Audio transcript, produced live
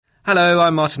Hello,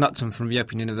 I'm Martin Upton from the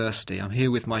Open University. I'm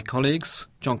here with my colleagues,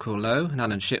 Jonquil, Lowe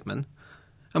and Shipman,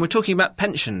 and we're talking about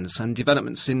pensions and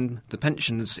developments in the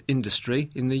pensions industry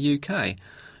in the UK.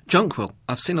 Jonquil,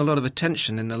 I've seen a lot of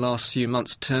attention in the last few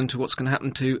months turn to what's going to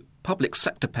happen to public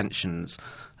sector pensions.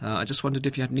 I just wondered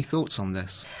if you had any thoughts on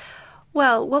this.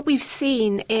 Well, what we've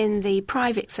seen in the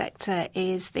private sector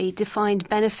is the defined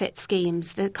benefit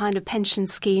schemes, the kind of pension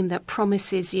scheme that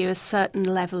promises you a certain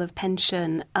level of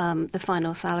pension, the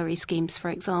final salary schemes, for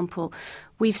example.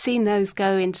 We've seen those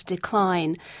go into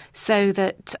decline so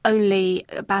that only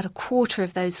about a quarter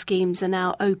of those schemes are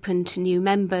now open to new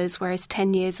members, whereas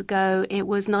 10 years ago it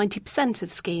was 90%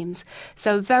 of schemes.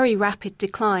 So a very rapid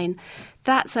decline.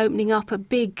 That's opening up a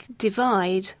big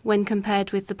divide when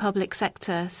compared with the public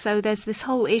sector. So there's this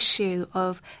whole issue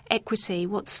of equity,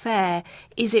 what's fair,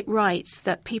 is it right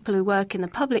that people who work in the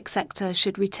public sector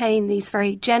should retain these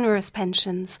very generous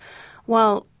pensions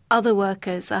while other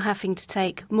workers are having to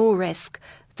take more risk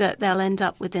that they'll end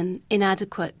up with an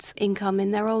inadequate income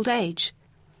in their old age.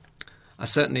 I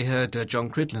certainly heard John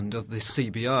Cridland of the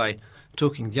CBI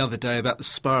talking the other day about the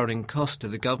spiralling cost to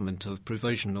the government of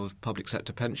provision of public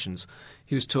sector pensions.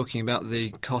 He was talking about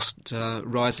the cost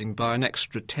rising by an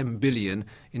extra 10 billion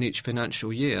in each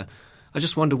financial year. I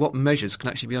just wonder what measures can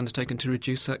actually be undertaken to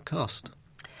reduce that cost.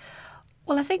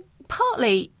 Well, I think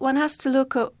partly one has to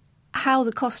look at how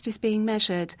the cost is being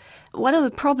measured. One of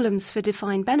the problems for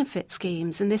defined benefit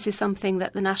schemes, and this is something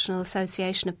that the National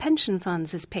Association of Pension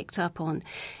Funds has picked up on,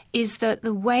 is that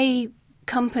the way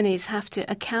companies have to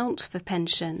account for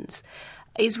pensions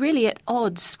is really at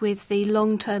odds with the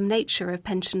long-term nature of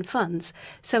pension funds.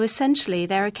 So essentially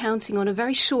they're accounting on a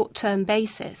very short-term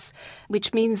basis,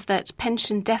 which means that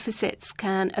pension deficits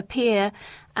can appear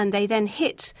and they then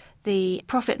hit the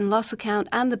profit and loss account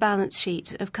and the balance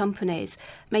sheet of companies,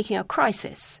 making a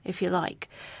crisis, if you like.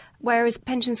 Whereas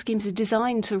pension schemes are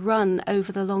designed to run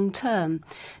over the long term.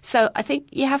 So I think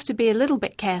you have to be a little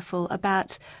bit careful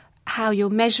about how you're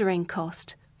measuring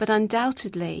cost, but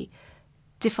undoubtedly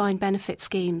defined benefit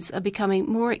schemes are becoming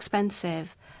more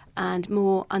expensive and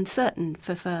more uncertain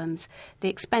for firms. The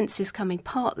expense is coming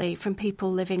partly from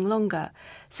people living longer.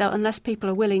 So unless people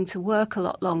are willing to work a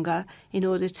lot longer in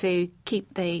order to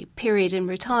keep the period in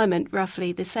retirement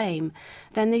roughly the same,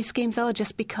 then these schemes are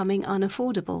just becoming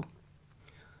unaffordable.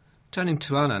 Turning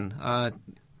to Alan,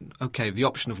 the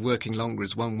option of working longer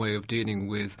is one way of dealing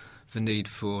with the need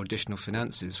for additional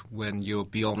finances when you're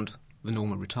beyond the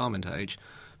normal retirement age.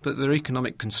 But there are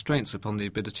economic constraints upon the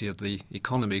ability of the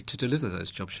economy to deliver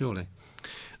those jobs, surely.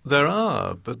 There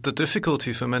are, but the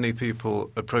difficulty for many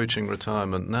people approaching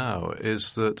retirement now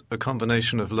is that a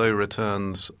combination of low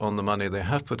returns on the money they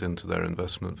have put into their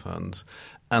investment funds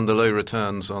and the low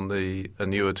returns on the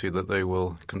annuity that they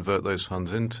will convert those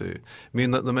funds into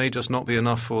mean that there may just not be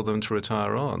enough for them to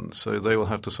retire on. So they will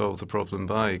have to solve the problem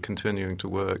by continuing to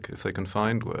work, if they can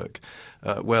find work,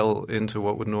 well into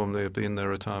what would normally have been their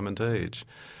retirement age.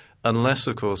 Unless,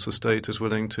 of course, the state is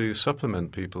willing to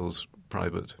supplement people's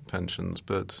private pensions.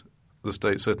 But the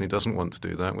state certainly doesn't want to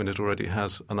do that when it already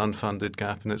has an unfunded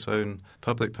gap in its own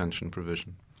public pension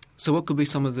provision. So what could be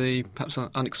some of the perhaps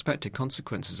unexpected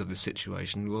consequences of this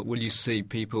situation? Will you see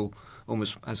people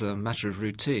almost as a matter of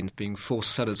routine being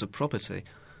forced sellers of property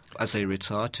as they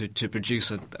retire to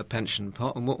produce a pension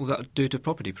pot, and what will that do to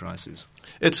property prices?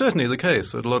 It's certainly the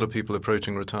case that a lot of people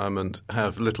approaching retirement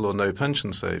have little or no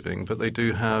pension saving, but they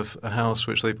do have a house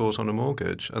which they bought on a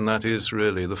mortgage, and that is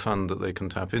really the fund that they can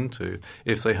tap into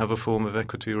if they have a form of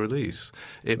equity release.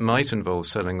 It might involve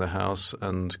selling the house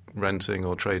and renting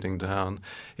or trading down.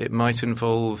 It might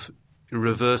involve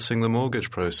reversing the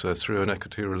mortgage process through an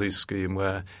equity release scheme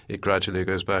where it gradually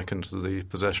goes back into the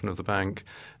possession of the bank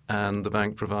and the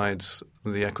bank provides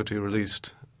the equity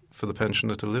released for the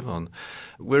pensioner to live on.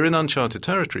 We're in uncharted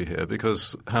territory here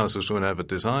because houses were never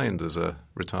designed as a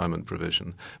retirement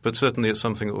provision, but certainly it's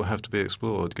something that will have to be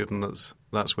explored given that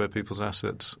that's where people's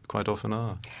assets quite often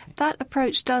are. That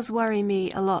approach does worry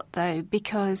me a lot, though,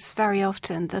 because very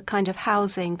often the kind of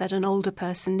housing that an older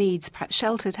person needs, perhaps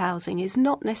sheltered housing, is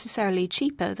not necessarily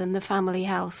cheaper than the family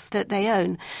house that they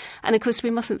own. And of course,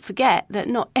 we mustn't forget that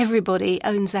not everybody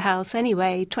owns a house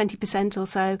anyway. 20% or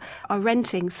so are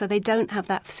renting, so they don't have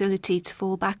that facility to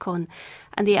fall back on.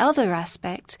 And the other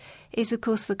aspect is, of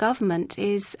course, the government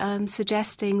is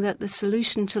suggesting that the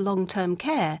solution to long-term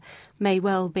care may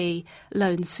well be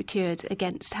loans secured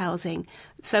against housing.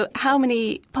 So how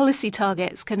many policy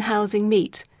targets can housing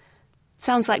meet?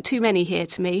 Sounds like too many here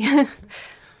to me.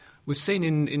 We've seen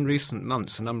in recent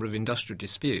months a number of industrial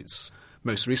disputes,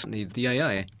 most recently the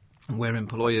AA, where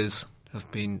employers have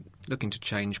been looking to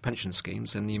change pension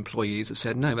schemes and the employees have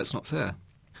said, no, that's not fair.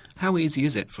 How easy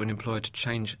is it for an employer to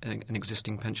change an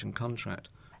existing pension contract?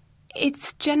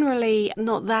 It's generally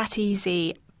not that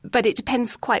easy, but it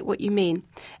depends quite what you mean.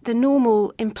 The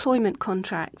normal employment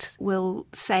contract will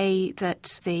say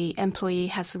that the employee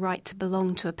has the right to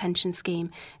belong to a pension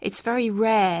scheme. It's very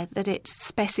rare that it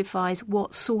specifies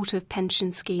what sort of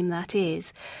pension scheme that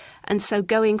is. And so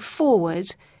going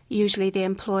forward, usually the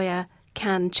employer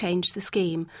can change the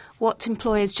scheme. What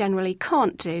employers generally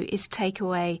can't do is take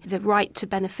away the right to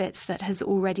benefits that has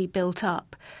already built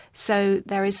up. So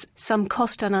there is some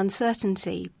cost and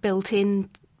uncertainty built in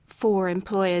for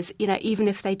employers, even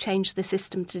if they change the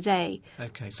system today.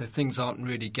 OK, so things aren't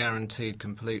really guaranteed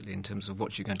completely in terms of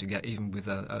what you're going to get, even with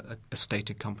a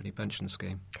stated company pension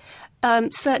scheme?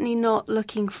 Certainly not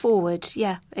looking forward.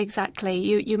 Yeah, exactly.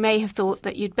 You may have thought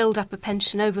that you'd build up a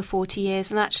pension over 40 years,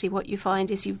 and actually what you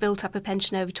find is you've built up a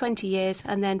pension over 20 years,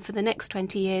 and then for the next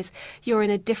 20 years, you're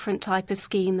in a different type of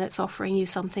scheme that's offering you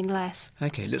something less.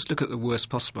 OK, let's look at the worst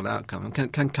possible outcome.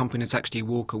 Can companies actually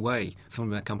walk away from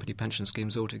their company pension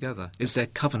schemes altogether? Is there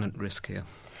covenant risk here?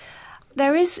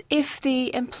 There is if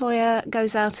the employer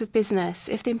goes out of business.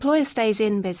 If the employer stays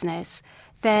in business,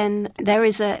 then there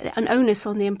is an onus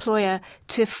on the employer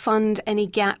to fund any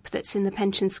gap that's in the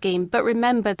pension scheme. But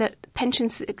remember that pension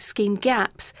scheme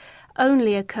gaps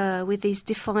only occur with these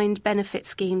defined benefit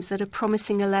schemes that are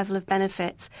promising a level of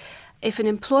benefits. If an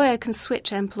employer can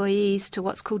switch employees to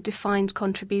what's called defined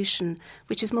contribution,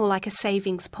 which is more like a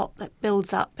savings pot that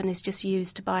builds up and is just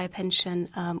used to buy a pension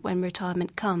when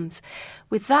retirement comes,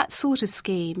 with that sort of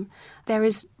scheme, there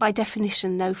is, by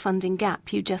definition, no funding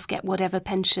gap. You just get whatever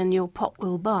pension your pot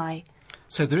will buy.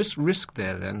 So there is risk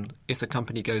there, then, if the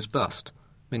company goes bust?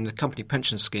 I mean, the company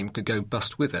pension scheme could go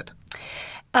bust with it.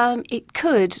 It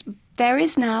could. There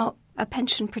is now a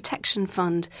pension protection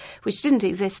fund, which didn't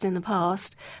exist in the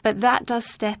past, but that does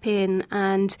step in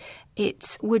and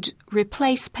it would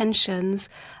replace pensions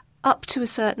up to a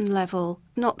certain level,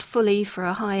 not fully for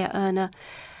a higher earner.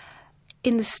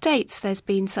 In the States, there's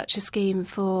been such a scheme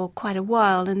for quite a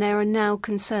while, and there are now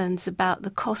concerns about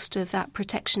the cost of that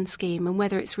protection scheme and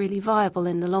whether it's really viable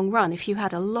in the long run. If you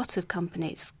had a lot of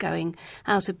companies going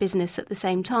out of business at the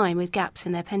same time with gaps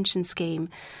in their pension scheme,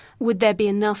 would there be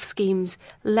enough schemes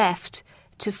left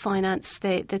to finance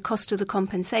the cost of the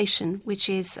compensation, which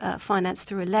is financed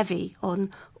through a levy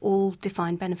on all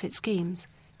defined benefit schemes?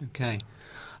 OK.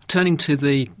 Turning to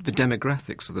the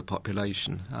demographics of the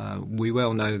population, we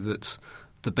well know that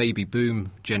the baby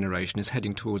boom generation is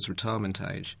heading towards retirement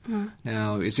age.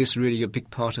 Now, is this really a big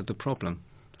part of the problem?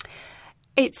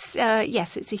 It's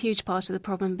yes, it's a huge part of the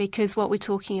problem, because what we're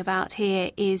talking about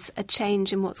here is a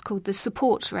change in what's called the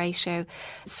support ratio.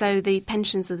 So the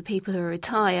pensions of the people who are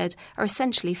retired are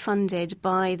essentially funded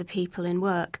by the people in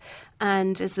work.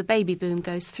 And as the baby boom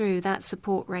goes through, that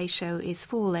support ratio is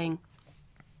falling.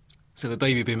 So the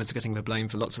baby boomers are getting the blame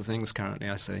for lots of things currently,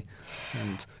 I see.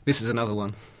 And this is another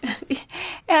one.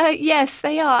 Yes,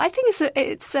 they are. I think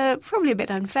it's probably a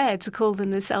bit unfair to call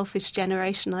them the selfish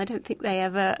generation. I don't think they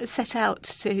ever set out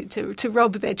to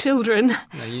rob their children.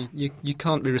 No, you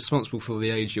can't be responsible for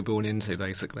the age you're born into,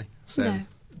 basically. So. No.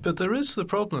 But there is the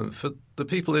problem for the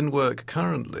people in work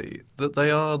currently that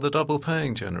they are the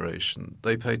double-paying generation.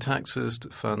 They pay taxes to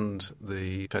fund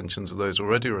the pensions of those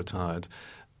already retired,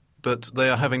 but they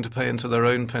are having to pay into their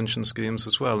own pension schemes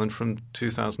as well. And from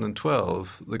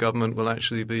 2012, the government will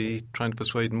actually be trying to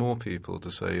persuade more people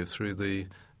to save through the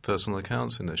Personal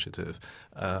Accounts Initiative,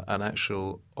 an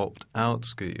actual opt-out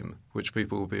scheme, which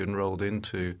people will be enrolled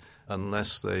into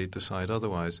unless they decide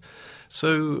otherwise.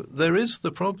 So there is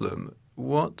the problem.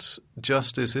 What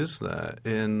justice is there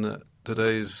in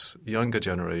today's younger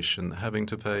generation having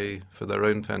to pay for their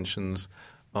own pensions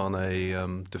on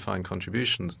a defined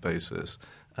contributions basis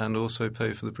and also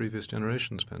pay for the previous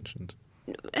generation's pensions?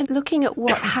 And looking at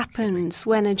what happens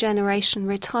when a generation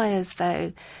retires,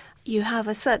 though, you have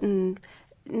a certain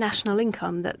national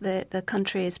income that the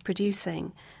country is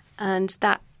producing, and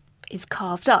that is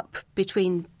carved up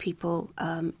between people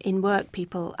in work,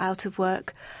 people out of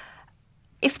work.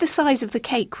 If the size of the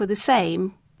cake were the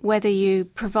same, whether you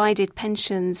provided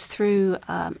pensions through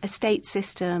a state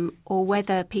system or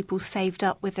whether people saved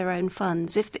up with their own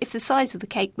funds, if the size of the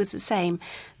cake was the same,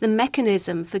 the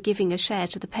mechanism for giving a share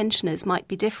to the pensioners might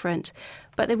be different,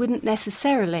 but they wouldn't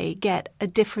necessarily get a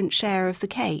different share of the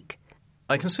cake.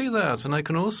 I can see that, and I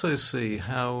can also see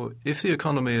how if the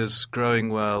economy is growing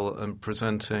well and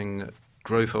presenting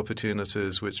growth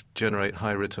opportunities which generate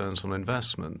high returns on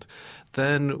investment,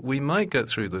 then we might get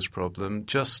through this problem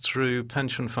just through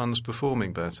pension funds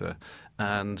performing better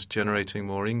and generating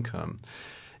more income.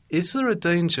 Is there a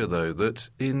danger, though, that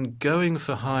in going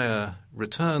for higher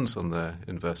returns on their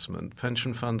investment,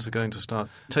 pension funds are going to start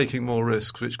taking more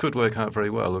risks, which could work out very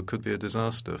well or could be a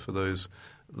disaster for those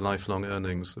lifelong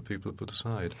earnings that people have put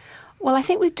aside? Well, I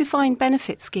think with defined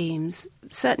benefit schemes,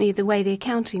 certainly the way the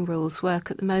accounting rules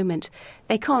work at the moment,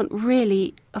 they can't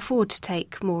really afford to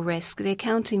take more risk. The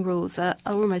accounting rules are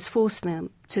almost forcing them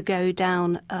to go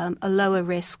down a lower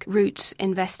risk route,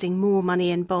 investing more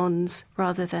money in bonds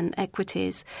rather than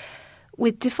equities.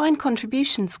 With defined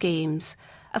contribution schemes,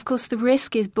 of course, the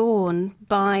risk is borne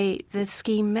by the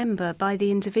scheme member, by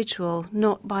the individual,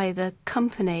 not by the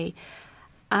company.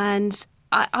 And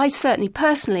I certainly,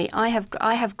 personally, I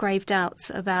have grave doubts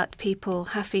about people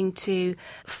having to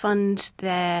fund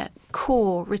their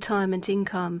core retirement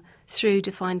income through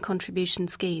defined contribution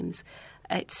schemes.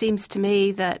 It seems to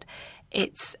me that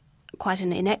it's quite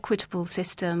an inequitable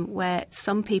system where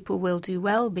some people will do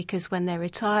well because when they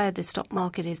retire, the stock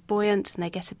market is buoyant and they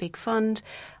get a big fund.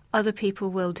 Other people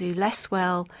will do less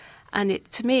well. And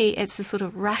to me, it's a sort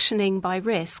of rationing by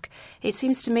risk. It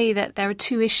seems to me that there are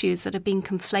two issues that are being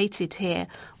conflated here.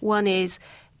 One is,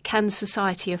 can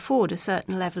society afford a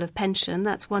certain level of pension?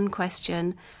 That's one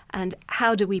question. And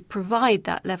how do we provide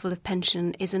that level of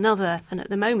pension is another. And at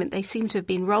the moment, they seem to have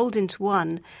been rolled into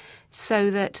one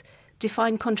so that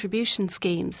defined contribution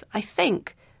schemes, I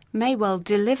think, may well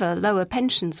deliver lower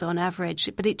pensions on average,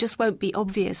 but it just won't be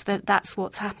obvious that that's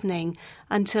what's happening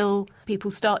until people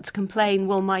start to complain,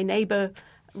 well, my neighbour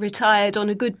retired on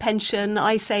a good pension,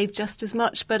 I saved just as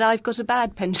much, but I've got a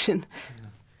bad pension.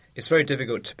 It's very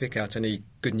difficult to pick out any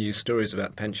good news stories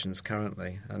about pensions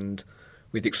currently, and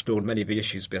we've explored many of the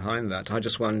issues behind that. I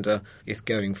just wonder if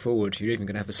going forward you're even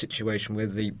going to have a situation where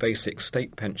the basic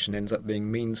state pension ends up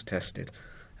being means tested.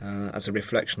 As a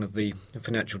reflection of the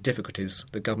financial difficulties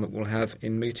the government will have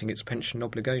in meeting its pension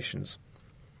obligations.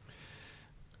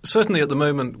 Certainly at the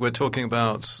moment we're talking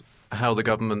about how the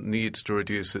government needs to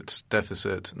reduce its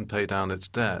deficit and pay down its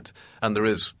debt. And there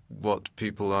is what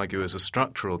people argue is a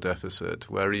structural deficit,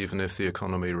 where even if the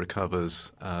economy recovers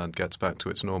and gets back to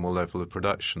its normal level of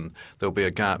production, there'll be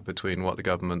a gap between what the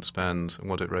government spends and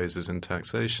what it raises in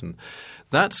taxation.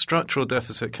 That structural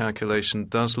deficit calculation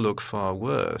does look far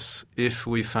worse if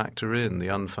we factor in the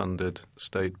unfunded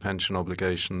state pension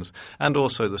obligations and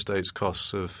also the state's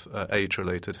costs of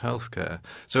age-related healthcare.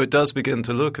 So it does begin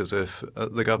to look as if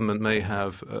the government may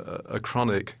have a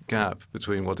chronic gap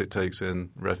between what it takes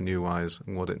in revenue-wise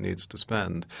and what it needs to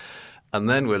spend. And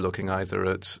then we're looking either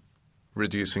at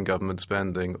reducing government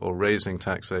spending or raising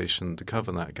taxation to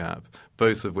cover that gap,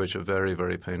 both of which are very,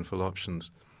 very painful options.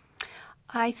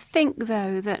 I think,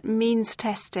 though, that means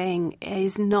testing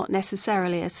is not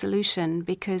necessarily a solution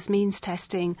because means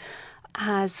testing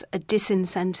has a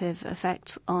disincentive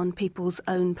effect on people's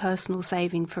own personal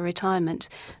saving for retirement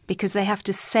because they have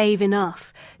to save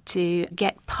enough to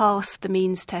get past the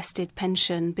means-tested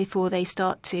pension before they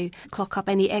start to clock up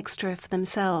any extra for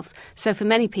themselves. So for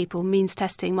many people, means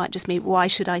testing might just mean, why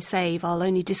should I save? I'll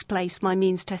only displace my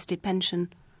means-tested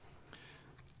pension.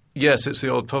 Yes, it's the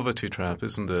old poverty trap,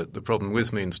 isn't it? The problem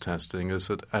with means testing is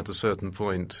that at a certain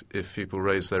point, if people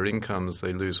raise their incomes,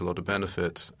 they lose a lot of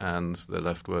benefits and they're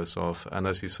left worse off. And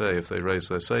as you say, if they raise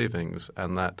their savings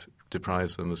and that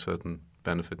deprives them of certain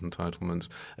benefit entitlements,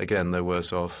 again, they're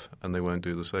worse off and they won't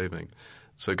do the saving.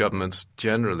 So governments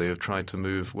generally have tried to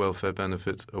move welfare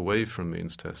benefits away from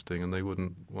means testing and they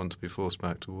wouldn't want to be forced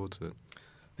back towards it.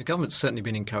 The government's certainly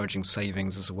been encouraging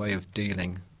savings as a way of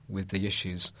dealing with the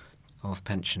issues of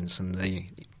pensions and the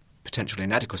potential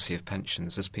inadequacy of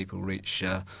pensions as people reach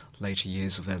later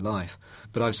years of their life.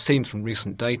 But I've seen from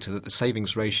recent data that the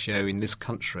savings ratio in this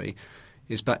country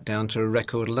is back down to a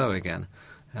record low again,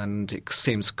 and it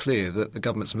seems clear that the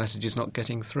government's message is not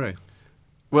getting through.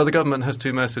 Well, the government has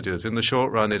two messages. In the short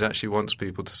run, it actually wants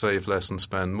people to save less and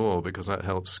spend more because that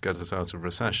helps get us out of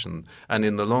recession. And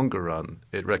in the longer run,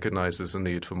 it recognises the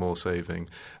need for more saving,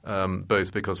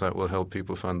 both because that will help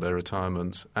people fund their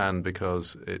retirements and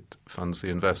because it funds the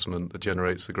investment that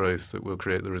generates the growth that will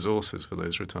create the resources for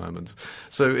those retirements.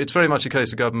 So it's very much a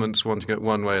case of governments wanting it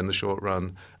one way in the short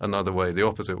run, another way, the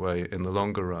opposite way in the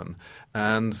longer run.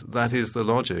 And that is the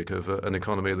logic of an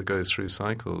economy that goes through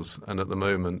cycles and at the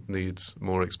moment needs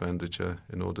more expenditure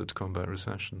in order to combat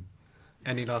recession.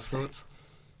 Any last thoughts?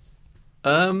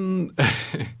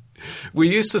 We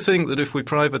used to think that if we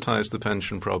privatised the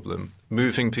pension problem,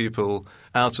 moving people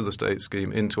out of the state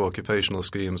scheme into occupational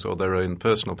schemes or their own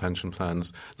personal pension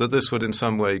plans, that this would in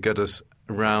some way get us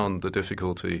around the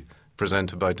difficulty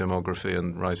presented by demography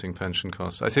and rising pension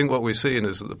costs. I think what we've seen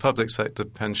is that the public sector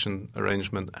pension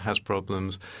arrangement has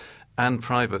problems and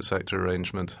private sector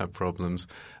arrangements have problems.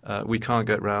 We can't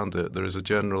get round it. There is a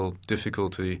general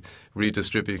difficulty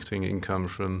redistributing income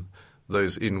from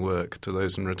those in work to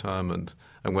those in retirement,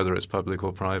 and whether it's public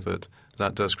or private,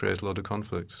 that does create a lot of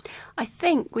conflicts. I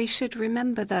think we should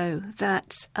remember, though,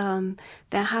 that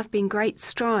there have been great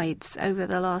strides over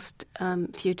the last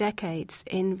few decades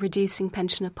in reducing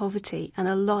pensioner poverty, and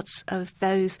a lot of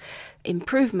those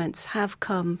improvements have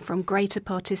come from greater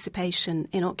participation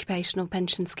in occupational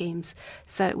pension schemes.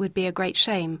 So it would be a great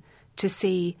shame to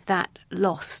see that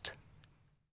lost.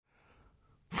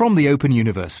 From the Open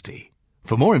University.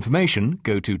 For more information,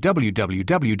 go to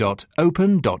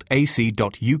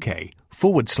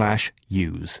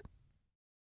www.open.ac.uk/use.